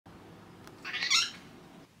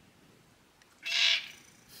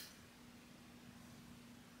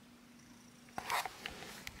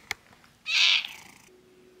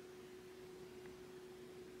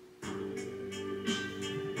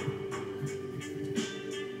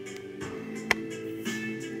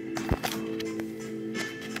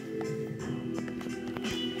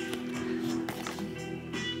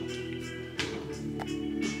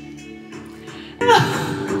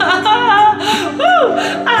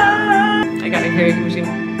karaoke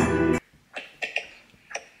machine.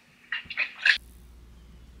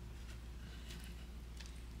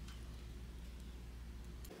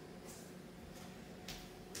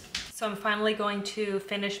 So I'm finally going to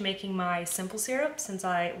finish making my simple syrup since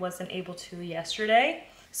I wasn't able to yesterday.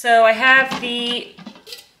 So I have the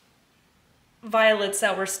violets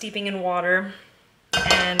that were steeping in water,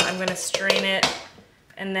 and I'm gonna strain it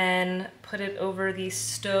and then put it over the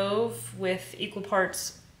stove with equal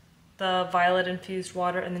parts the violet infused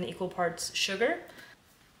water and then equal parts sugar.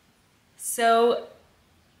 So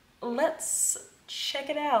let's check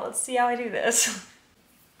it out. Let's see how I do this.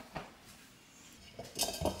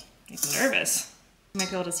 I'm nervous. I might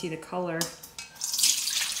be able to see the color.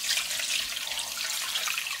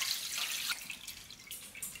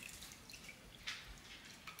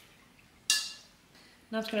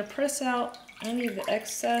 Now it's going to press out any of the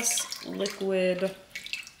excess liquid.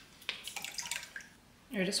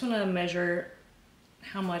 I just want to measure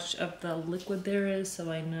how much of the liquid there is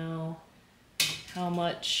so I know how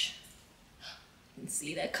much. You can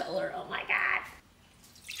see that color. Oh my god.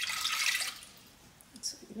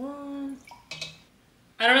 That's one.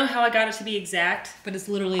 I don't know how I got it to be exact, but it's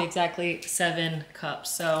literally exactly 7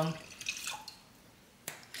 cups. So,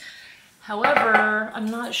 however,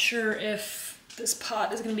 I'm not sure if this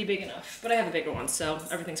pot is going to be big enough, but I have a bigger one, so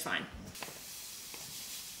everything's fine.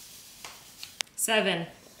 7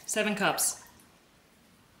 cups.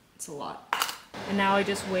 It's a lot. And now I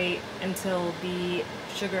just wait until the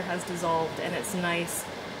sugar has dissolved and it's nice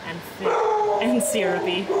and thick and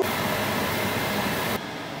syrupy.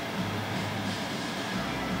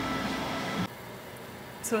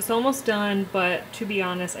 So it's almost done, but to be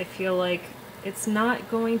honest, I feel like it's not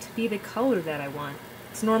going to be the color that I want.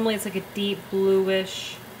 So normally it's like a deep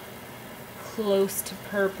bluish, close to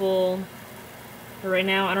purple. But right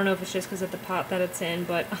now, I don't know if it's just because of the pot that it's in,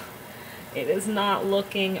 but it is not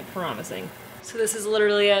looking promising. So this is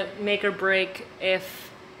literally a make or break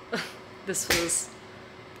if this was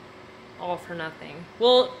all for nothing.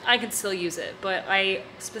 Well, I could still use it, but I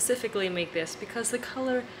specifically make this because the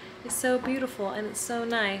color is so beautiful and it's so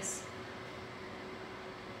nice.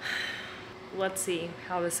 Let's see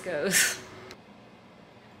how this goes.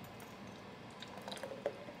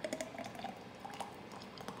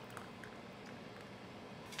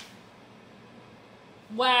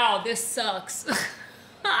 Wow, this sucks.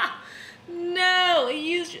 No, it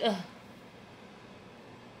used.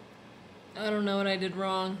 I don't know what I did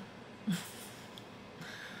wrong.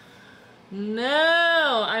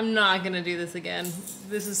 No, I'm not gonna do this again.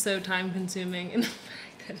 This is so time consuming, and the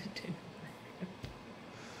fact that it didn't.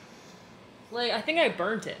 Like, I think I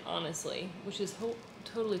burnt it, honestly, which is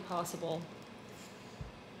totally possible.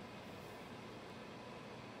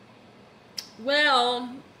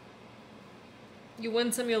 Well, you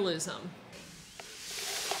win some, you lose some.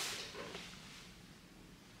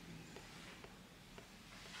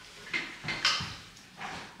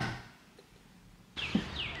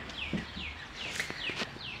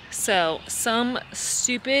 So, some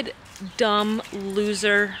stupid, dumb,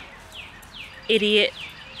 loser, idiot,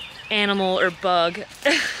 animal, or bug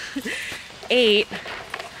ate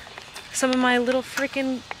some of my little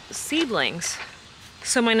freaking seedlings.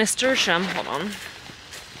 So my nasturtium, hold on.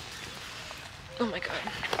 Oh my god.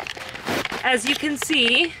 As you can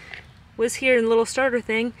see, was here in the little starter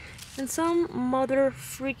thing, and some mother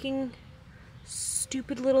freaking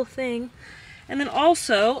stupid little thing. And then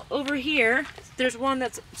also, over here, there's one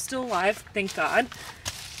that's still alive, thank God.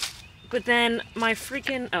 But then my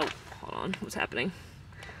freaking, oh, hold on, what's happening?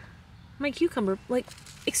 My cucumber, like,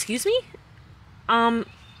 excuse me?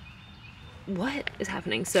 What is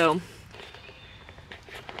happening? So,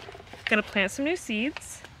 gonna plant some new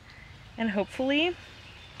seeds, and hopefully,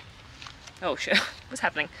 oh shit, what's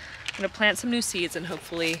happening? I'm gonna plant some new seeds, and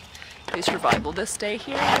hopefully they survive. Will this stay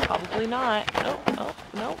here? Probably not. Oh, oh,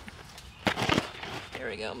 no. There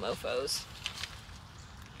we go, mofos.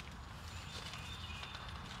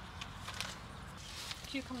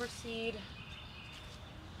 Cucumber seed.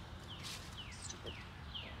 Stupid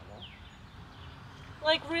animal.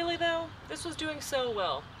 Like, really though? This was doing so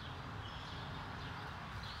well.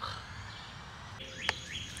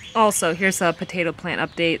 Also, here's a potato plant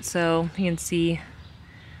update, so you can see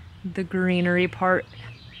the greenery part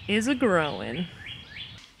is a-growing.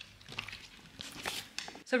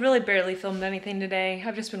 So I really barely filmed anything today.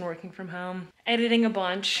 I've just been working from home, editing a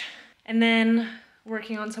bunch, and then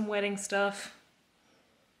working on some wedding stuff.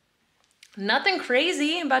 Nothing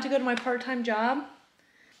crazy. I'm about to go to my part-time job.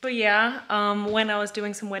 But yeah, when I was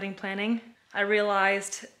doing some wedding planning, I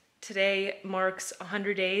realized today marks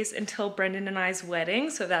 100 days until Brendan and I's wedding,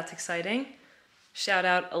 so that's exciting. Shout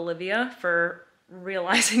out Olivia for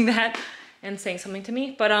realizing that and saying something to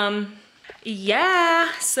me. But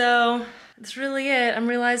yeah, so that's really it. I'm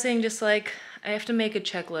realizing just like I have to make a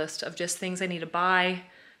checklist of just things I need to buy,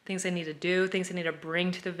 things I need to do, things I need to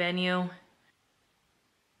bring to the venue.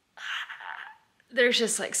 There's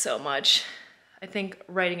just like so much. I think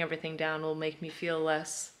writing everything down will make me feel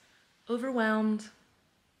less overwhelmed.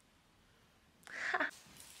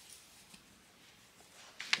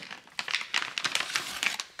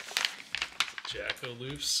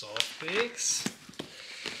 Jack-o'-loof soft bakes,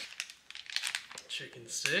 chicken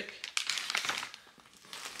stick,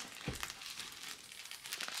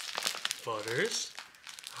 butters.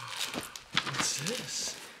 What's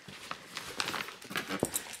this?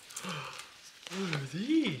 What are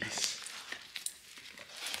these?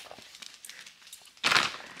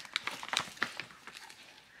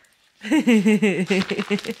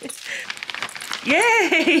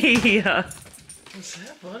 Yay! What's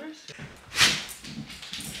that, butters?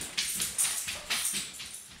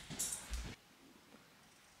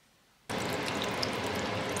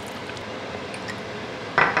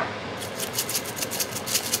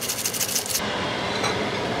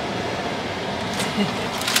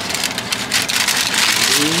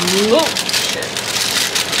 Oh, shit.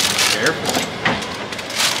 Careful.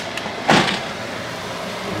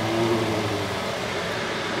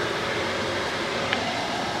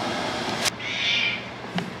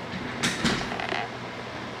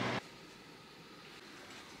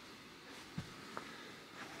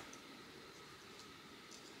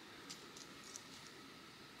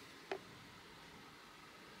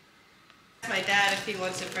 My dad if he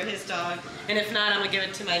wants it for his dog, and if not, I'm gonna give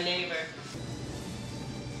it to my neighbor.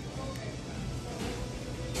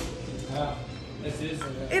 Wow, this is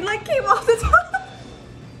It like came off the top.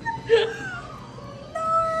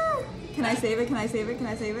 No. Can I save it? Can I save it? Can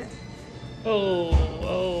I save it?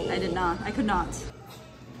 Oh. I did not. I could not.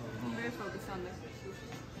 I'm very focused on this.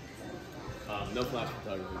 no flash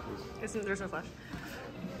photography, please. There's no flash.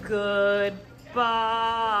 Goodbye,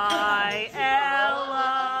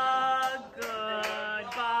 Ella.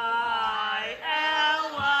 Goodbye,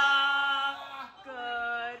 Ella.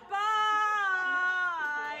 Goodbye,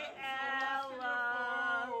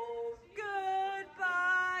 Ella.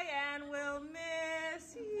 Goodbye, and we'll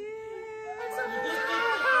miss you.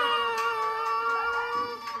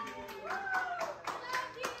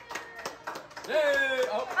 Hey!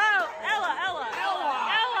 Oh! Oh, Ella.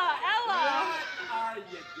 What are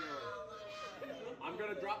you doing? I'm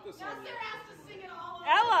gonna drop this on you.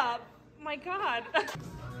 Ella, my God.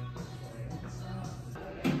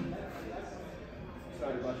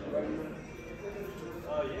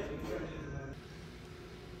 Oh, yeah.